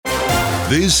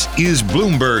This is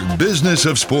Bloomberg Business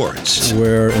of Sports.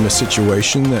 We're in a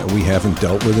situation that we haven't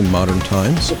dealt with in modern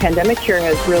times. The pandemic here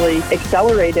has really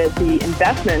accelerated the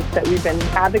investments that we've been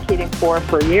advocating for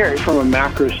years. From a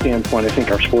macro standpoint, I think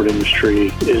our sport industry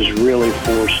is really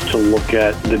forced to look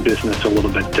at the business a little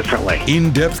bit differently.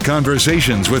 In-depth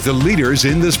conversations with the leaders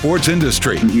in the sports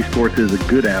industry. Esports is a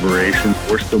good aberration.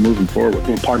 We're still moving forward.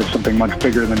 We're part of something much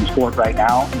bigger than sport right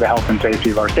now. The health and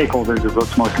safety of our stakeholders is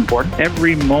what's most important.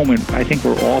 Every moment, I think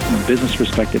we're all, from a business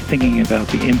perspective, thinking about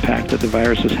the impact that the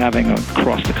virus is having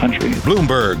across the country.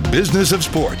 Bloomberg Business of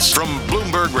Sports from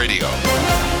Bloomberg Radio.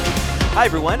 Hi,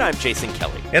 everyone. I'm Jason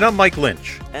Kelly. And I'm Mike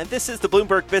Lynch. And this is the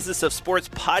Bloomberg Business of Sports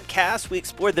podcast. We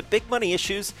explore the big money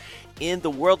issues in the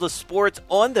world of sports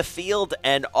on the field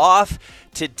and off.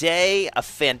 Today, a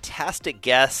fantastic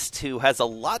guest who has a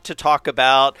lot to talk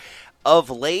about of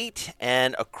late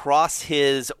and across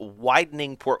his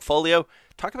widening portfolio.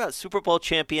 Talk about Super Bowl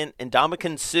champion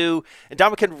Ndamukong Suh.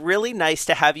 Ndamukong, really nice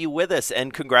to have you with us,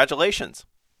 and congratulations.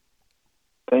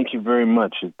 Thank you very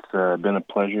much. It's been a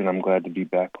pleasure, and I'm glad to be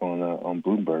back on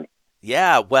Bloomberg.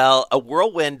 Yeah, well, a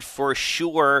whirlwind for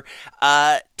sure.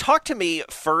 Talk to me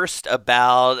first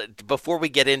about, before we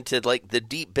get into like the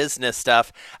deep business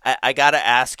stuff, I got to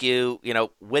ask you,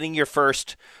 winning your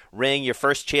first ring, your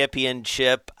first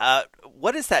championship,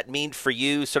 what does that mean for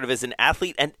you sort of as an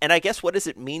athlete? And I guess what does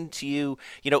it mean to you,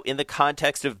 in the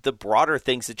context of the broader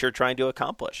things that you're trying to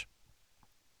accomplish?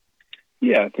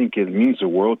 Yeah, I think it means the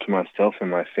world to myself and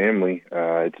my family.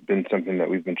 It's been something that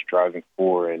we've been striving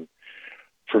for and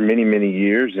for many, many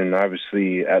years. And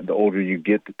obviously, the older you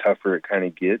get, the tougher it kind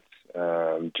of gets,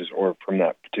 or from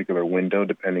that particular window,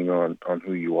 depending on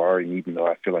who you are. And even though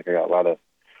I feel like I got a lot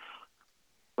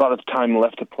of time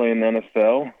left to play in the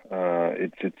NFL,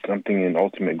 it's something, an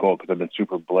ultimate goal, because I've been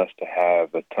super blessed to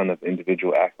have a ton of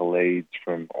individual accolades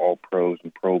from all pros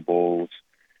and Pro Bowls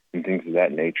and things of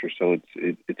that nature. So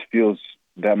it feels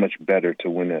that much better to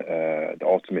win the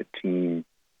ultimate team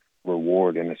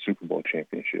reward in a Super Bowl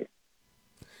championship.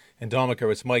 And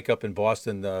Ndamukong, it's Mike up in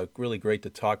Boston. Really great to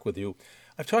talk with you.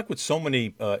 I've talked with so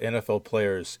many NFL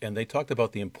players, and they talked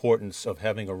about the importance of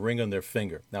having a ring on their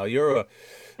finger. Now, you're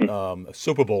a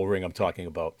Super Bowl ring I'm talking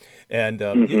about, and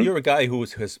you're a guy who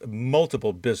has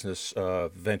multiple business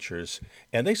ventures,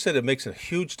 and they said it makes a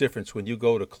huge difference when you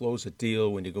go to close a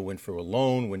deal, when you go in for a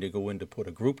loan, when you go in to put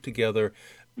a group together.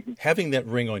 Having that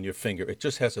ring on your finger, it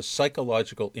just has a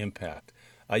psychological impact.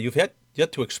 You've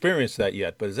yet to experience that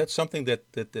yet, but is that something that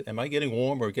am I getting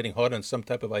warm or getting hot on some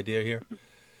type of idea here?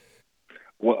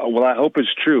 Well, I hope it's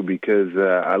true, because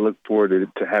I look forward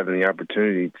to having the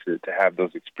opportunity to have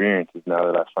those experiences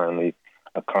now that I finally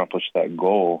accomplished that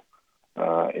goal.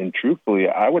 And truthfully,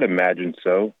 I would imagine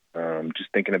so.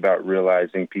 Just thinking about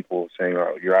realizing people saying,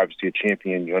 "Oh, you're obviously a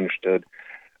champion. You understood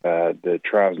the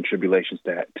trials and tribulations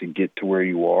to get to where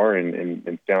you are,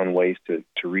 and found ways to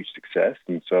reach success."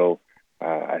 And so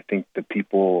I think the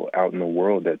people out in the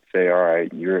world that say, "All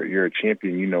right, you're a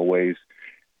champion. You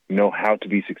know how to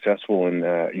be successful,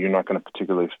 and you're not going to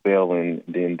particularly fail in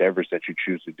the endeavors that you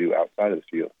choose to do outside of the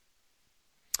field."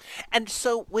 And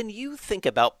so when you think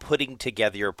about putting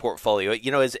together your portfolio,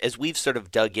 as we've sort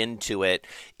of dug into it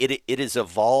has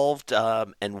evolved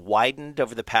and widened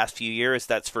over the past few years,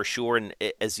 that's for sure. And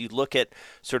as you look at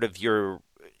sort of your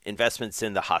investments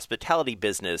in the hospitality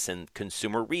business and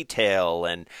consumer retail,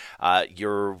 and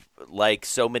you're like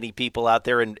so many people out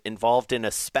there involved in a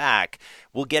SPAC.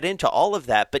 We'll get into all of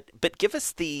that, but give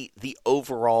us the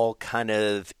overall kind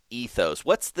of ethos.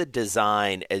 What's the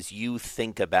design as you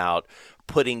think about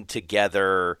putting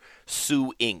together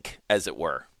Suh Inc., as it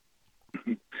were?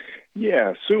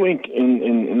 Yeah, Suh Inc.,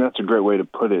 and that's a great way to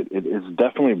put it. It is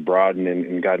definitely broadened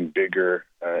and gotten bigger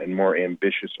and more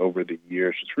ambitious over the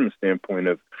years, just from the standpoint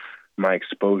of my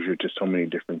exposure to so many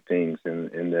different things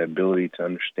and the ability to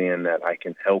understand that I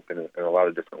can help in a lot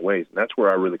of different ways. And that's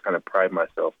where I really kind of pride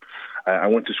myself. I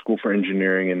went to school for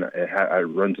engineering, and I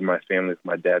runs in my family with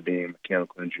my dad being a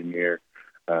mechanical engineer.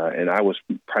 And I was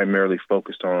primarily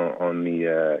focused on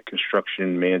the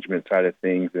construction management side of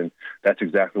things, and that's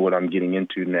exactly what I'm getting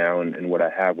into now and what I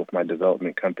have with my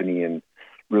development company, and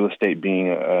real estate being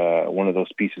one of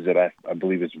those pieces that I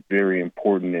believe is very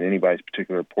important in anybody's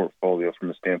particular portfolio from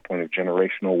the standpoint of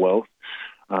generational wealth.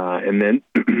 And then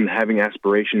having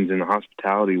aspirations in the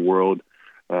hospitality world,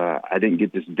 I didn't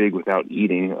get this big without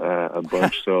eating a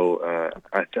bunch, so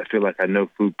I feel like I know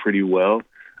food pretty well.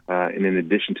 And in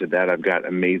addition to that, I've got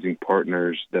amazing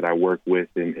partners that I work with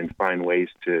and find ways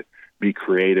to be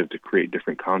creative, to create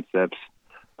different concepts,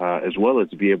 as well as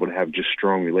to be able to have just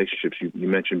strong relationships. You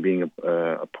mentioned being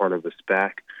a part of a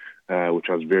SPAC. which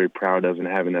I was very proud of, and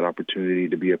having that opportunity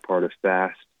to be a part of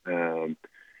FAST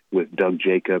with Doug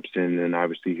Jacobs, and then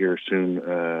obviously here soon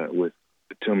with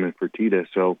Tillman Fertitta.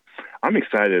 So I'm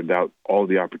excited about all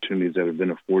the opportunities that have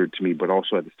been afforded to me, but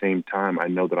also at the same time, I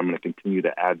know that I'm going to continue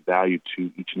to add value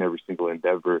to each and every single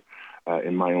endeavor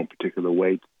in my own particular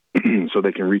way so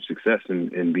they can reach success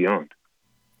and beyond.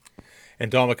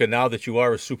 And Ndamukong, now that you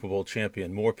are a Super Bowl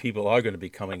champion, more people are going to be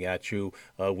coming at you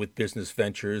with business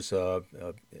ventures,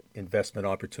 investment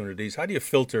opportunities. How do you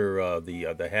filter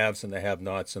the haves and the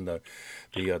have-nots and the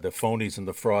phonies and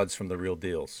the frauds from the real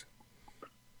deals?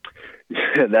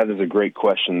 That is a great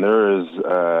question. There is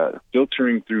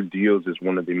filtering through deals is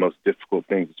one of the most difficult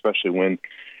things, especially when,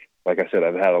 like I said,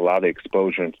 I've had a lot of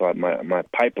exposure, and so my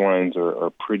pipelines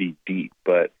are pretty deep.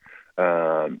 But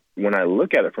when I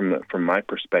look at it from my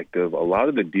perspective, a lot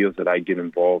of the deals that I get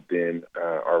involved in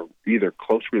are either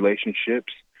close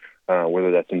relationships,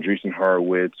 whether that's Andreessen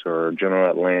Horowitz or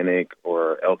General Atlantic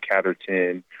or L.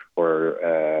 Catterton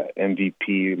or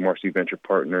MVP, Marcy Venture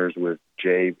Partners with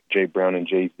Jay Brown and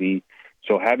JV.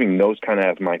 So having those kind of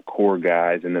as my core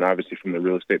guys, and then obviously from the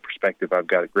real estate perspective, I've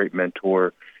got a great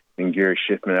mentor in Gary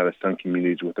Schiffman out of Sun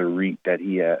Communities with a REIT that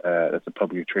that's a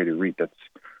publicly traded REIT that's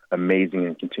amazing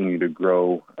and continue to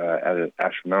grow at an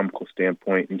astronomical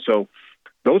standpoint. And so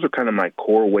those are kind of my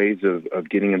core ways of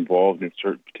getting involved in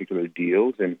certain particular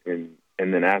deals. And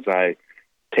then as I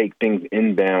take things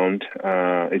inbound,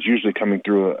 it's usually coming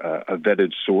through a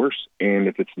vetted source. And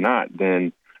if it's not,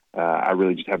 then I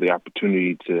really just have the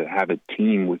opportunity to have a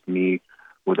team with me,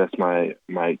 whether that's my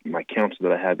counsel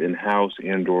that I have in-house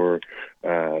and or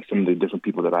some of the different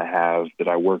people that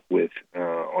I work with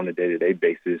on a day-to-day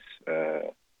basis,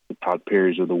 the Todd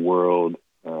Perrys of the world,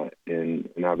 and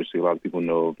obviously a lot of people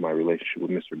know of my relationship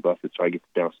with Mr. Buffett, so I get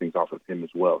to bounce things off of him as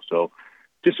well. So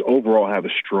just overall have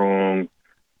a strong,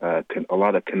 a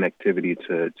lot of connectivity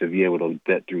to be able to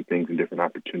vet through things and different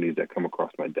opportunities that come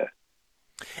across my desk.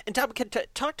 And Tom,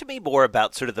 talk to me more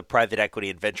about sort of the private equity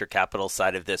and venture capital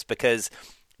side of this, because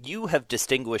you have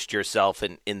distinguished yourself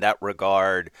in that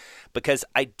regard, because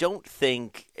I don't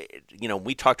think,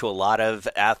 we talk to a lot of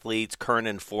athletes, current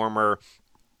and former,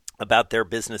 about their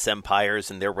business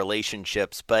empires and their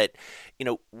relationships, but,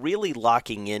 really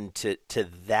locking into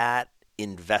that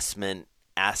investment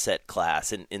asset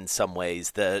class in some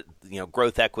ways, the,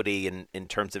 growth equity in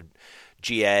terms of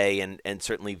GA and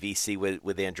certainly VC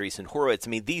with Andreessen Horowitz.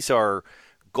 I mean, these are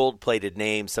gold-plated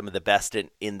names, some of the best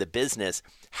in the business.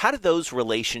 How do those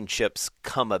relationships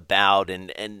come about,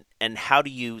 and how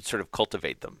do you sort of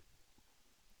cultivate them?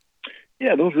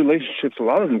 Yeah, those relationships, a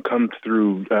lot of them come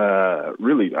through,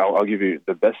 really, I'll give you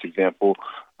the best example.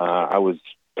 I was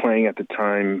playing at the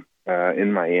time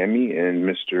in Miami, and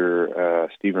Mr.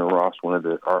 Stephen Ross,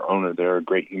 our owner there, a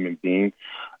great human being,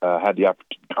 had the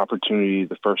opportunity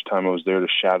the first time I was there to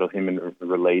shadow him and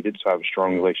related, so I have a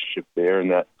strong relationship there,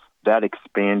 and that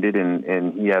expanded,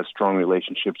 and he has strong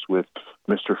relationships with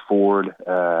Mr. Ford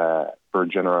for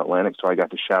General Atlantic, so I got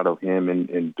to shadow him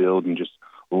and build and just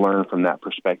learn from that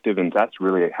perspective, and that's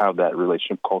really how that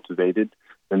relationship cultivated.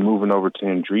 Then moving over to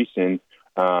Andreessen,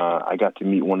 I got to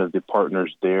meet one of the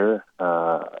partners there,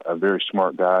 a very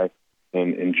smart guy,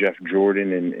 and Jeff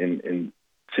Jordan, and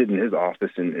sit in his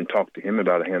office and talk to him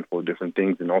about a handful of different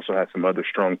things, and also had some other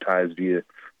strong ties via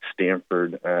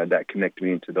Stanford that connected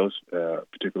me into those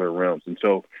particular realms. And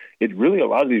so it really, a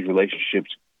lot of these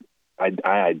relationships, I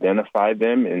identify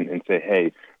them and say,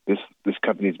 hey, this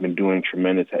company's been doing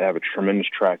tremendous, have a tremendous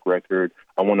track record.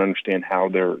 I want to understand how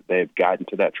they've gotten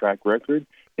to that track record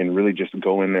and really just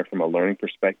go in there from a learning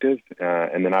perspective.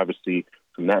 And then obviously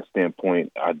from that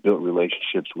standpoint, I built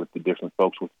relationships with the different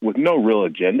folks with no real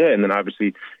agenda. And then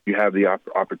obviously you have the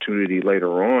opportunity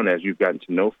later on as you've gotten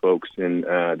to know folks and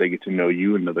they get to know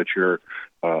you and know that you're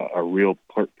a real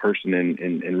person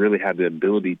and really have the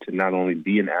ability to not only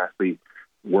be an athlete,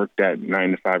 work that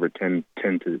 9 to 5 or 10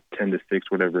 to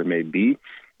 6, whatever it may be.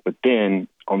 But then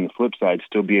on the flip side,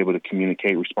 still be able to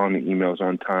communicate, respond to emails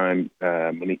on time,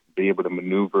 be able to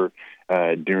maneuver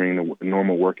during the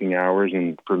normal working hours.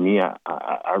 And for me,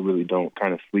 I really don't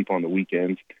kind of sleep on the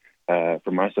weekends.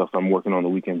 For myself, I'm working on the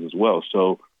weekends as well.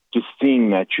 So just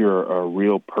seeing that you're a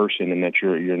real person and that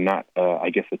you're not, I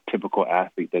guess, a typical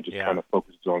athlete that just kind of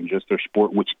focuses on just their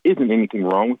sport, which isn't anything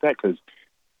wrong with that, because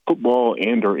football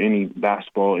and or any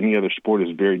basketball, any other sport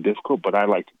is very difficult, but I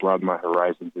like to broaden my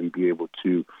horizons and be able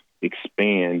to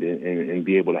expand and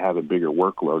be able to have a bigger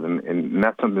workload. And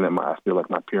that's something that I feel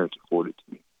like my parents afforded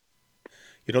to me.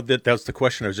 That's the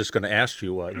question I was just going to ask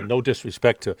you. No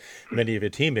disrespect to many of your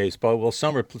teammates, but while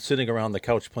some are sitting around the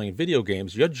couch playing video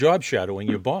games, you're job shadowing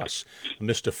your boss,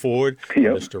 Mr. Ford,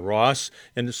 Mr. Ross.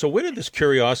 And so where did this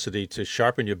curiosity to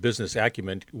sharpen your business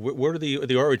acumen, where are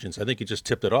the origins? I think you just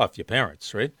tipped it off, your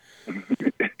parents, right?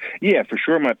 Yeah, for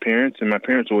sure. My parents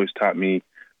always taught me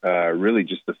really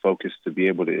just the focus to be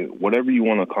able to, whatever you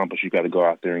want to accomplish, you got to go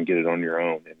out there and get it on your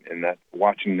own. And that,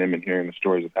 watching them and hearing the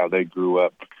stories of how they grew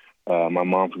up, my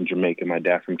mom from Jamaica, my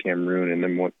dad from Cameroon, and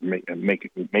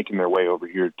then making their way over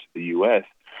here to the U.S.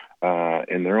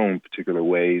 In their own particular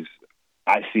ways,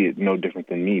 I see it no different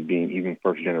than me being even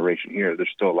first generation here. There's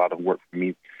still a lot of work for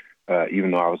me,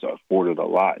 even though I was afforded a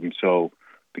lot. And so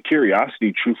the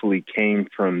curiosity truthfully came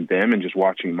from them and just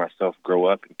watching myself grow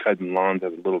up and cutting lawns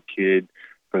as a little kid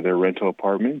for their rental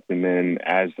apartments. And then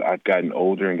as I've gotten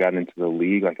older and gotten into the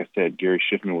league, like I said, Gary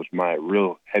Schiffman was my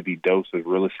real heavy dose of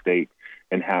real estate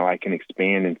and how I can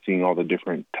expand and seeing all the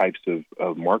different types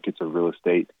of markets of real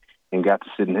estate, and got to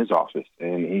sit in his office.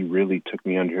 And he really took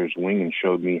me under his wing and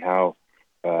showed me how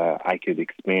I could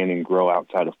expand and grow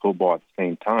outside of football. At the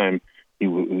same time,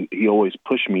 he always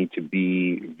pushed me to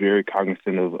be very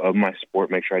cognizant of my sport,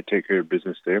 make sure I take care of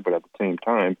business there, but at the same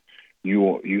time,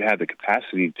 you have the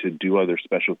capacity to do other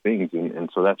special things. And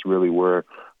so that's really where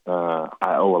I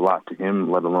owe a lot to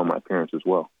him, let alone my parents as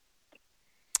well.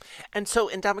 And so,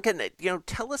 Ndamukong,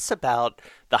 tell us about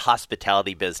the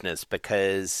hospitality business,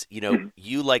 because,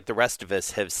 you, like the rest of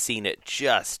us, have seen it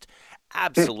just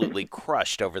absolutely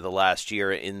crushed over the last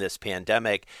year in this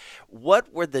pandemic.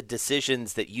 What were the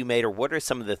decisions that you made, or what are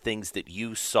some of the things that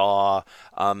you saw,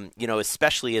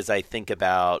 especially as I think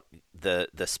about the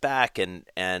SPAC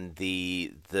and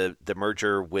the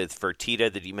merger with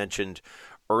Fertitta that you mentioned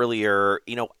earlier?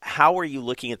 How are you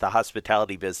looking at the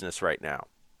hospitality business right now?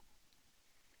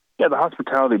 Yeah, the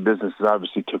hospitality business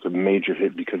obviously took a major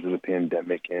hit because of the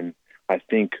pandemic, and I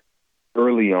think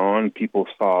early on people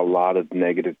saw a lot of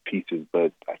negative pieces.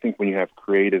 But I think when you have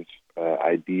creative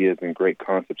ideas and great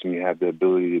concepts, and you have the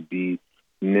ability to be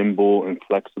nimble and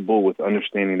flexible with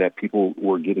understanding that people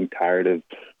were getting tired of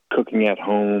cooking at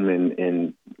home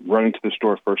and running to the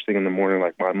store first thing in the morning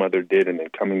like my mother did, and then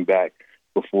coming back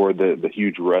before the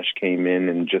huge rush came in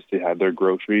and just to have their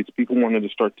groceries, people wanted to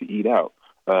start to eat out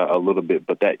a little bit.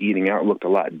 But that eating out looked a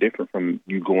lot different from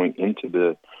you going into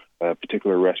the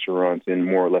particular restaurants and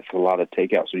more or less a lot of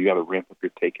takeout. So you got to ramp up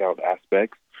your takeout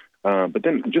aspects. But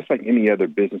then just like any other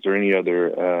business or any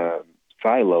other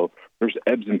silo, there's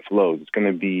ebbs and flows.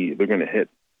 They're going to hit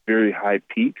very high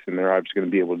peaks, and they're obviously going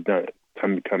to be able to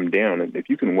come down. And if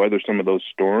you can weather some of those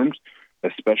storms,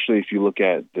 especially if you look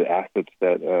at the assets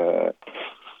that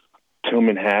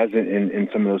Tillman has in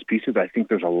some of those pieces, I think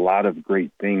there's a lot of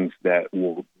great things that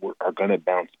are going to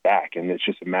bounce back, and it's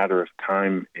just a matter of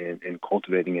time and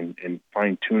cultivating and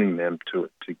fine-tuning them to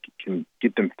can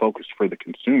get them focused for the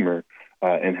consumer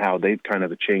and how they've kind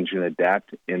of changed and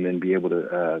adapt, and then be able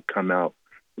to come out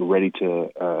ready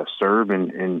to serve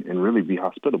and really be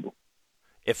hospitable.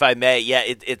 If I may, yeah,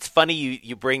 it's funny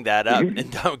you bring that up,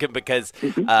 Ndamukong, because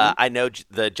I know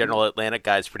the General Atlantic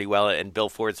guys pretty well, and Bill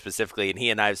Ford specifically, and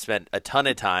he and I have spent a ton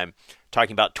of time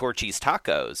talking about Torchy's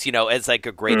Tacos, as like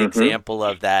a great example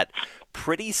of that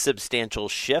pretty substantial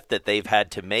shift that they've had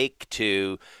to make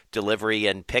to delivery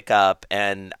and pickup.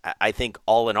 And I think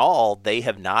all in all, they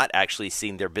have not actually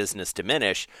seen their business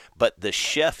diminish, but the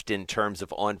shift in terms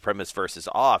of on-premise versus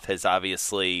off has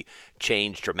obviously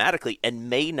changed dramatically and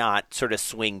may not sort of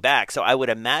swing back. So I would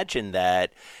imagine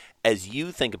that as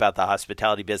you think about the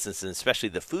hospitality business, and especially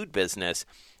the food business,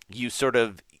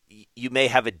 you may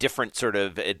have a different sort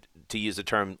of, to use a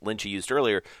term Lynch used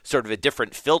earlier, sort of a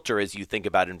different filter as you think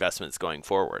about investments going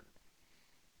forward.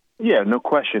 Yeah, no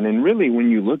question. And really, when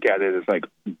you look at it, it's like,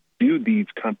 do these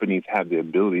companies have the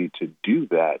ability to do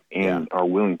that and are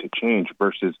willing to change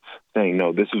versus saying,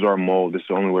 no, this is our mold, this is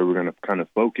the only way we're going to kind of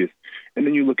focus. And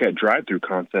then you look at drive-through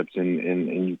concepts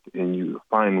and you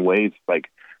find ways like,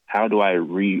 how do I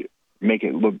make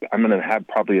it look, I'm going to have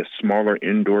probably a smaller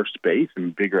indoor space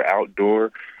and bigger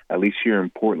outdoor. At least here in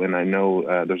Portland, I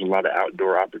know there's a lot of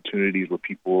outdoor opportunities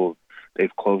where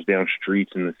they've closed down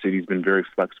streets, and the city's been very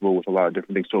flexible with a lot of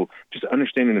different things. So just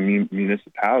understanding the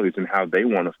municipalities and how they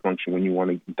want to function when you want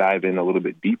to dive in a little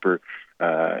bit deeper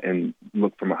and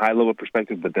look from a high-level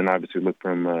perspective, but then obviously look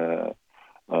from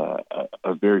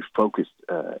a very focused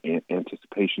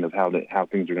anticipation of how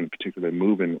things are going to particularly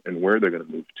move and where they're going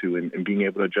to move to, and being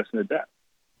able to adjust and adapt.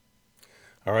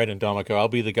 All right, Ndamukong, I'll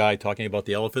be the guy talking about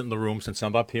the elephant in the room since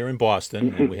I'm up here in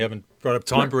Boston, and we haven't brought up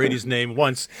Tom Brady's name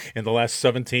once in the last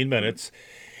 17 minutes.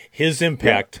 His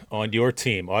impact on your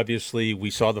team. Obviously, we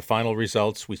saw the final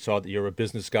results. We saw that you're a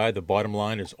business guy. The bottom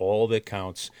line is all that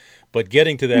counts. But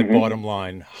getting to that bottom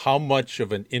line, how much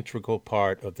of an integral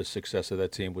part of the success of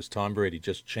that team was Tom Brady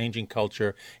just changing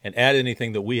culture and add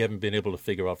anything that we haven't been able to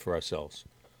figure out for ourselves?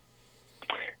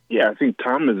 Yeah, I think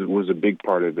Tom was a big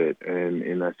part of it,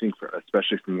 and I think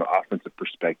especially from the offensive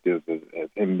perspective of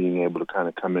him being able to kind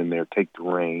of come in there, take the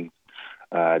reins,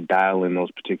 dial in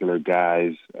those particular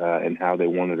guys and how they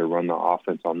wanted to run the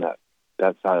offense on that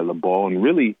side of the ball. And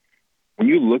really, when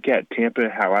you look at Tampa,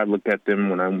 how I looked at them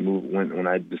when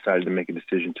I decided to make a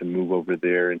decision to move over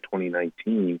there in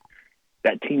 2019,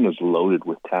 that team was loaded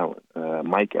with talent.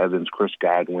 Mike Evans, Chris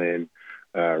Godwin,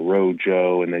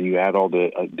 Rojo, and then you add all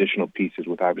the additional pieces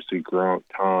with obviously Gronk,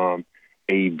 Tom,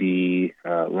 AB,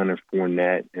 Leonard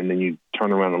Fournette, and then you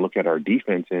turn around and look at our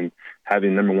defense and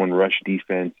having number one rush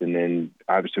defense, and then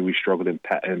obviously we struggled in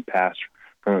pass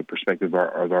from a perspective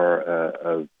of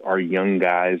our young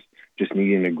guys just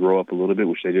needing to grow up a little bit,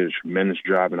 which they did a tremendous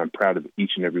job, and I'm proud of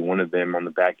each and every one of them on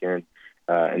the back end,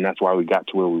 and that's why we got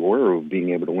to where we were of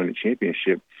being able to win a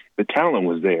championship. The talent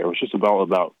was there. It was just all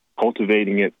about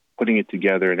cultivating it, putting it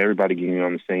together, and everybody getting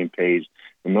on the same page.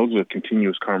 And those are the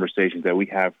continuous conversations that we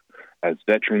have as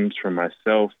veterans. For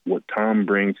myself, what Tom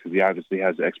brings, because he obviously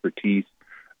has the expertise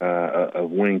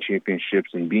of winning championships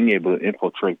and being able to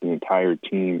infiltrate the entire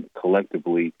team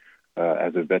collectively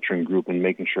as a veteran group and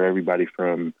making sure everybody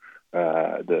from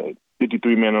the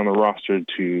 53 man on the roster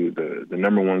to the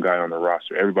number one guy on the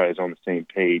roster, everybody's on the same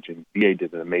page, and BA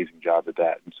did an amazing job at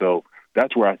that. And so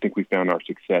that's where I think we found our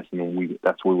success, and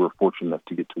that's where we're fortunate enough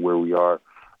to get to where we are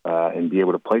and be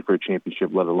able to play for a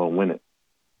championship, let alone win it.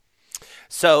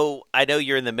 So I know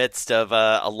you're in the midst of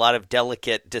a lot of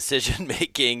delicate decision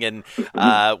making, and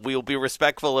we will be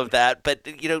respectful of that. But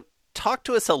talk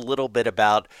to us a little bit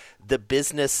about the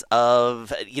business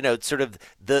of sort of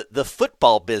the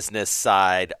football business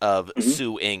side of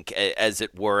Suh Inc., as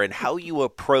it were, and how you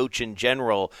approach in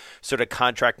general sort of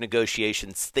contract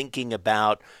negotiations, thinking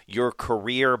about your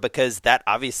career, because that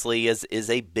obviously is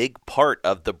a big part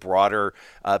of the broader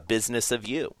business of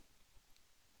you.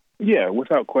 Yeah,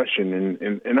 without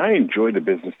question. And I enjoy the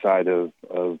business side of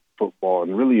football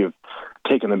and really have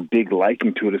taken a big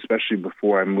liking to it, especially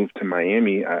before I moved to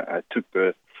Miami. I took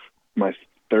my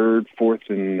third, fourth,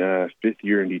 and fifth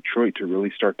year in Detroit to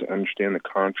really start to understand the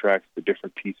contracts, the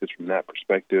different pieces from that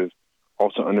perspective,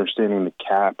 also understanding the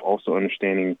cap, also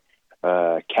understanding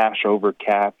cash over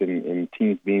cap and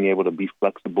teams being able to be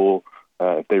flexible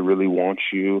if they really want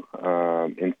you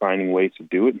and finding ways to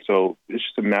do it. And so it's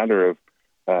just a matter of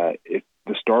if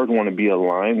the stars want to be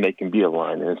aligned, they can be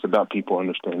aligned. And it's about people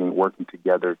understanding, working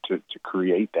together to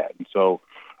create that. And so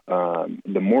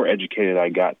the more educated I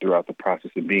got throughout the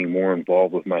process of being more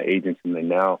involved with my agents and then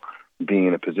now being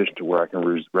in a position to where I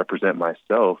can represent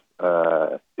myself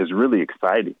is really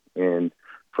exciting. And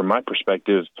from my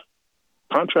perspective,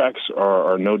 contracts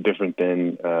are no different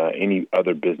than any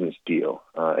other business deal.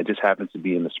 It just happens to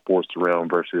be in the sports realm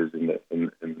versus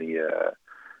in the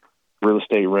real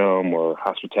estate realm or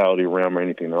hospitality realm or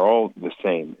anything. They're all the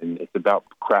same. And it's about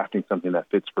crafting something that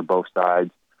fits for both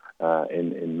sides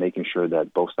and making sure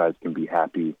that both sides can be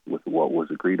happy with what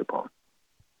was agreed upon.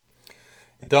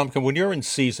 Ndamukong, when you're in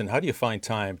season, how do you find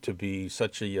time to be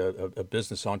such a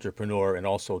business entrepreneur and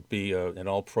also be an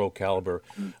all-pro caliber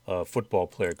football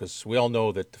player? Because we all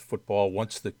know that football,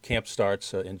 once the camp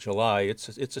starts in July, it's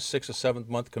a 6 or 7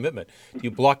 month commitment. Do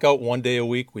you block out one day a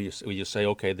week where you say,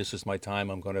 okay, this is my time,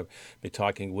 I'm going to be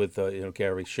talking with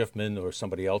Gary Schiffman or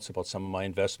somebody else about some of my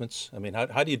investments? I mean,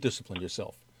 how do you discipline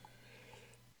yourself?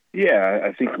 Yeah,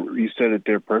 I think you said it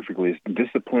there perfectly. It's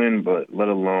discipline, but let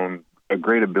alone a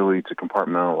great ability to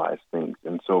compartmentalize things.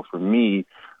 And so for me,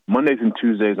 Mondays and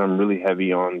Tuesdays, I'm really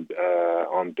heavy on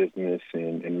business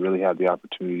and really have the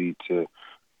opportunity to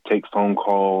take phone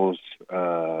calls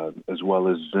as well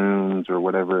as Zooms or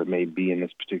whatever it may be in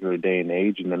this particular day and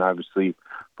age. And then obviously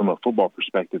from a football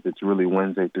perspective, it's really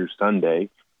Wednesday through Sunday.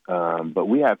 But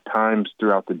we have times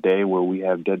throughout the day where we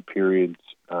have dead periods.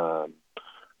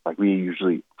 Like we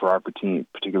usually, for our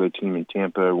particular team in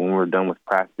Tampa, when we're done with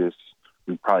practice,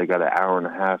 we probably got an hour and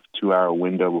a half, 2 hour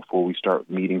window before we start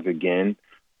meetings again,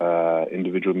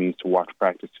 individual meetings to watch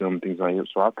practice film, things like that.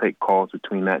 So I'll take calls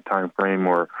between that time frame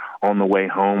or on the way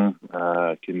home,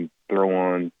 can throw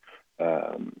on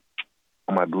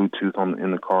my Bluetooth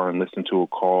in the car and listen to a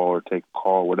call or take a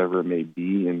call, whatever it may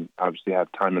be. And obviously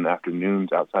have time in the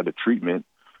afternoons outside of treatment,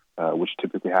 which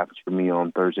typically happens for me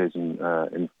on Thursdays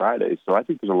and Fridays. So I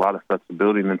think there's a lot of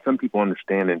flexibility. And then some people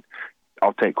understand, and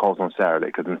I'll take calls on Saturday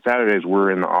because on Saturdays we're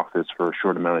in the office for a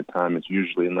short amount of time. It's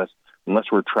usually, unless unless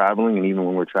we're traveling, and even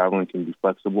when we're traveling can be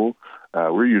flexible,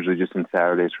 we're usually just in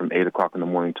Saturdays from 8 o'clock in the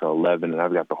morning till 11, and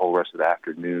I've got the whole rest of the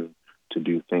afternoon to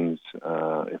do things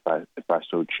if I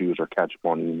so choose or catch up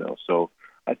on email. So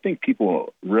I think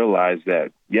people realize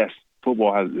that, yes,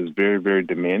 football is very, very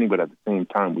demanding, but at the same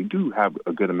time, we do have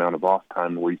a good amount of off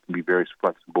time where you can be very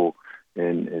flexible,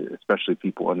 and especially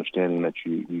people understanding that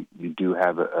you do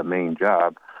have a main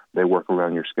job, they work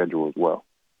around your schedule as well.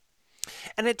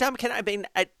 And Ndamukong, I mean,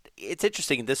 it's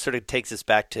interesting. This sort of takes us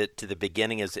back to the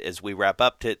beginning as we wrap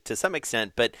up to some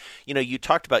extent. But, you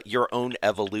talked about your own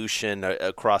evolution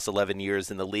across 11 years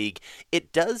in the league.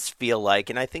 It does feel like,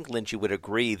 and I think Lynch, you would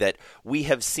agree, that we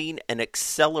have seen an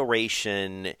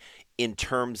acceleration in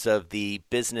terms of the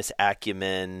business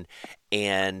acumen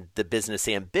and the business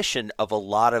ambition of a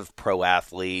lot of pro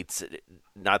athletes,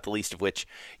 not the least of which,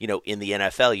 in the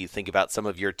NFL, you think about some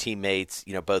of your teammates,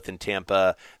 both in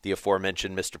Tampa, the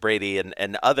aforementioned Mr. Brady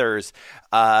and others,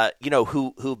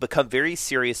 who become very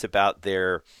serious about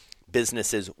their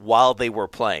businesses while they were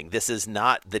playing. This is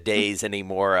not the days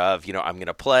anymore of, I'm going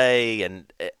to play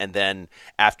and then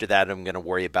after that I'm going to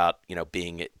worry about,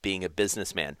 being a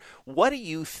businessman. What do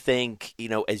you think,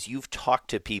 as you've talked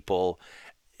to people,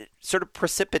 sort of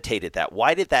precipitated that?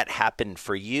 Why did that happen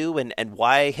for you, and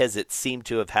why has it seemed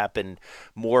to have happened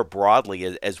more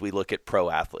broadly as we look at pro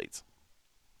athletes?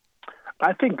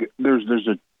 I think there's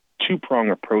a two-prong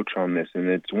approach on this, and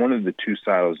it's one of the two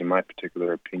silos in my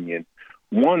particular opinion.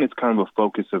 One is kind of a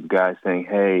focus of guys saying,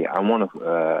 hey, I want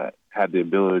to have the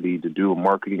ability to do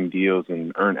marketing deals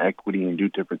and earn equity and do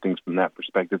different things from that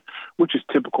perspective, which is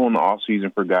typical in the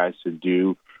off-season for guys to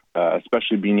do,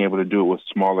 especially being able to do it with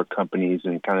smaller companies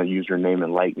and kind of use your name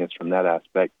and likeness from that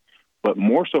aspect. But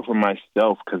more so for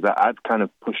myself, because I've kind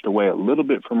of pushed away a little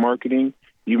bit from marketing,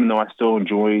 even though I still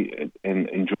enjoy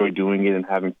doing it and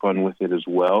having fun with it as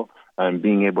well, and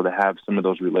being able to have some of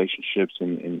those relationships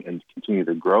and continue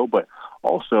to grow. But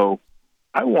also,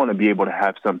 I want to be able to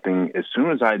have something as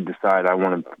soon as I decide I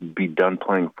want to be done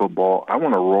playing football, I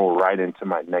want to roll right into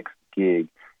my next gig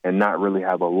and not really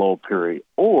have a lull period.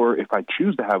 Or if I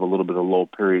choose to have a little bit of lull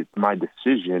period, it's my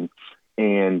decision,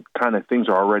 and kind of things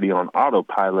are already on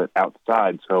autopilot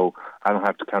outside, so I don't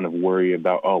have to kind of worry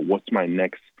about, what's my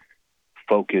next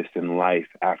focus in life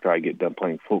after I get done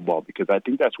playing football, because I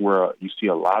think that's where you see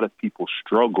a lot of people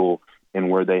struggle and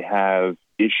where they have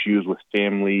issues with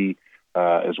family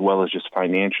as well as just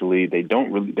financially. They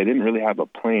didn't really have a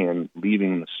plan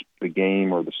leaving the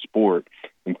game or the sport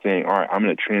and saying, all right, I'm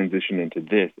going to transition into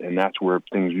this, and that's where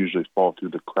things usually fall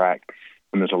through the crack,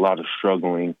 and there's a lot of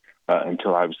struggling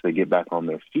until obviously they get back on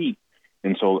their feet.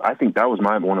 And so I think that was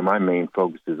one of my main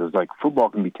focuses. Is like, football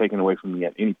can be taken away from me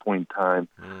at any point in time.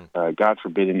 God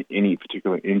forbid any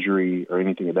particular injury or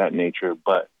anything of that nature.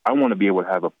 But I want to be able to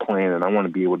have a plan, and I want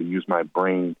to be able to use my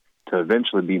brain to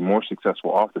eventually be more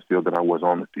successful off the field than I was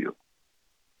on the field.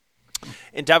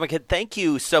 And Ndamukong, thank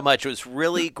you so much. It was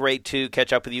really great to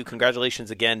catch up with you.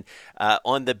 Congratulations again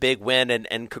on the big win,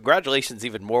 and congratulations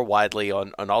even more widely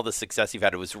on all the success you've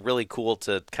had. It was really cool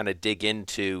to kind of dig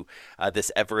into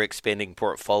this ever-expanding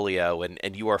portfolio,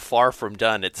 and you are far from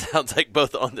done, it sounds like,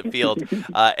 both on the field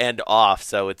and off.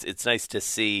 So it's nice to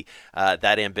see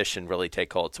that ambition really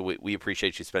take hold. So we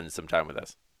appreciate you spending some time with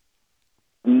us.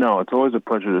 No, it's always a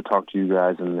pleasure to talk to you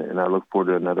guys, and I look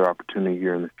forward to another opportunity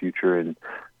here in the future. And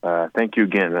thank you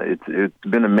again. It's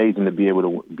been amazing to be able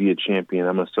to be a champion.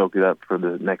 I'm going to soak it up for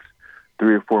the next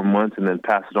 3 or 4 months and then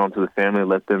pass it on to the family,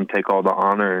 let them take all the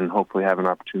honor, and hopefully have an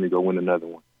opportunity to go win another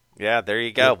one. Yeah, there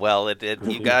you go. Well,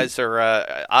 you guys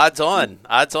are odds on.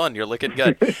 You're looking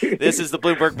good. This is the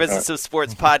Bloomberg Business of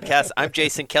Sports podcast. I'm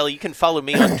Jason Kelly. You can follow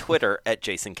me on Twitter at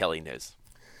Jason Kelly News.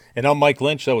 And I'm Mike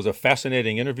Lynch. That was a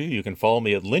fascinating interview. You can follow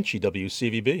me at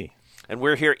LynchyWCVB. And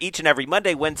we're here each and every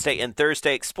Monday, Wednesday, and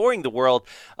Thursday exploring the world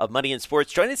of money and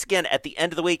sports. Join us again at the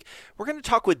end of the week. We're going to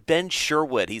talk with Ben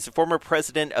Sherwood. He's the former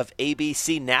president of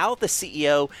ABC, now the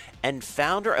CEO and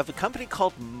founder of a company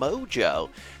called Mojo.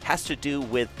 Has to do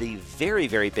with the very,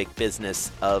 very big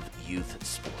business of youth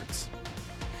sports.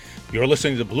 You're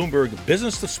listening to Bloomberg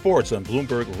Business of Sports on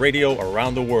Bloomberg Radio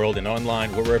around the world and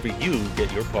online wherever you get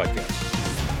your podcasts.